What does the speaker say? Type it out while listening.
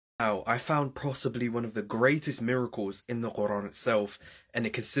Now, I found possibly one of the greatest miracles in the Quran itself, and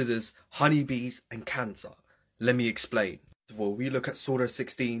it considers honeybees and cancer. Let me explain. Well, we look at Surah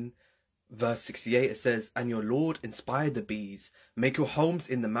 16, verse 68, it says, "And your Lord inspired the bees, make your homes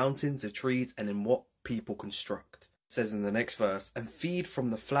in the mountains, the trees, and in what people construct." It says in the next verse, "And feed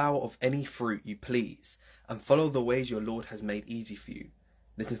from the flower of any fruit you please, and follow the ways your Lord has made easy for you."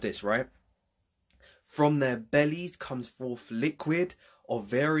 Listen to this, right? "From their bellies comes forth liquid of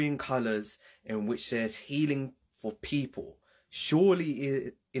varying colours, in which there's healing for people.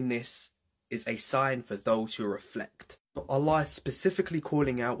 Surely in this is a sign for those who reflect." So Allah is specifically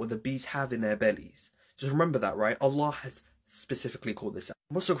calling out what the bees have in their bellies. Just remember that, right? Allah has specifically called this out.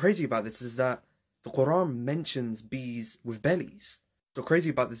 What's so crazy about this is that the Quran mentions bees with bellies. What's so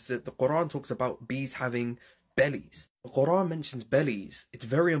crazy about this is that the Quran talks about bees having bellies. The Quran mentions bellies. It's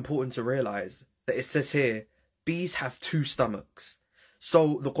very important to realize that it says here, bees have 2 stomachs.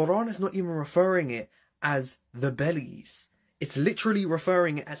 So the Quran is not even referring it as the bellies. It's literally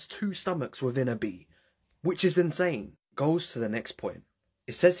referring it as 2 stomachs within a bee, which is insane. Goes to the next point.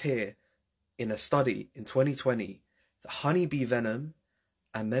 It says here in a study in 2020 that honeybee venom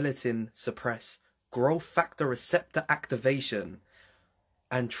and melatonin suppress growth factor receptor activation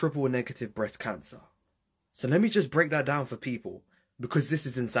and triple negative breast cancer. So let me just break that down for people, because this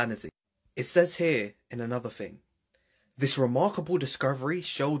is insanity. It says here in another thing, "This remarkable discovery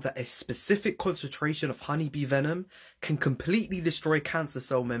showed that a specific concentration of honeybee venom can completely destroy cancer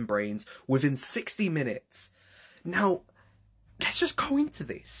cell membranes within 60 minutes. Now, let's just go into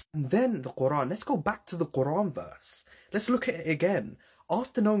this. And then the Quran, let's go back to the Quran verse. Let's look at it again.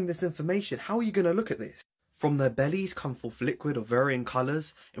 After knowing this information, how are you going to look at this? "From their bellies come forth liquid of varying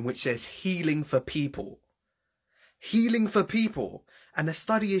colours, in which there's healing for people." Healing for people. And the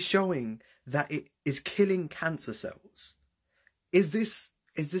study is showing that it is killing cancer cells. Is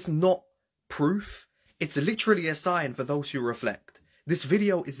this not proof? It's literally a sign for those who reflect. This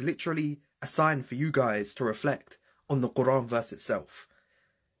video is literally a sign for you guys to reflect on the Quran verse itself.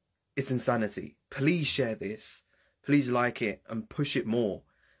 It's insanity. Please share this. Please like it and push it more.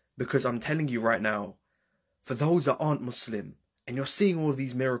 Because I'm telling you right now, for those that aren't Muslim and you're seeing all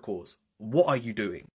these miracles, what are you doing?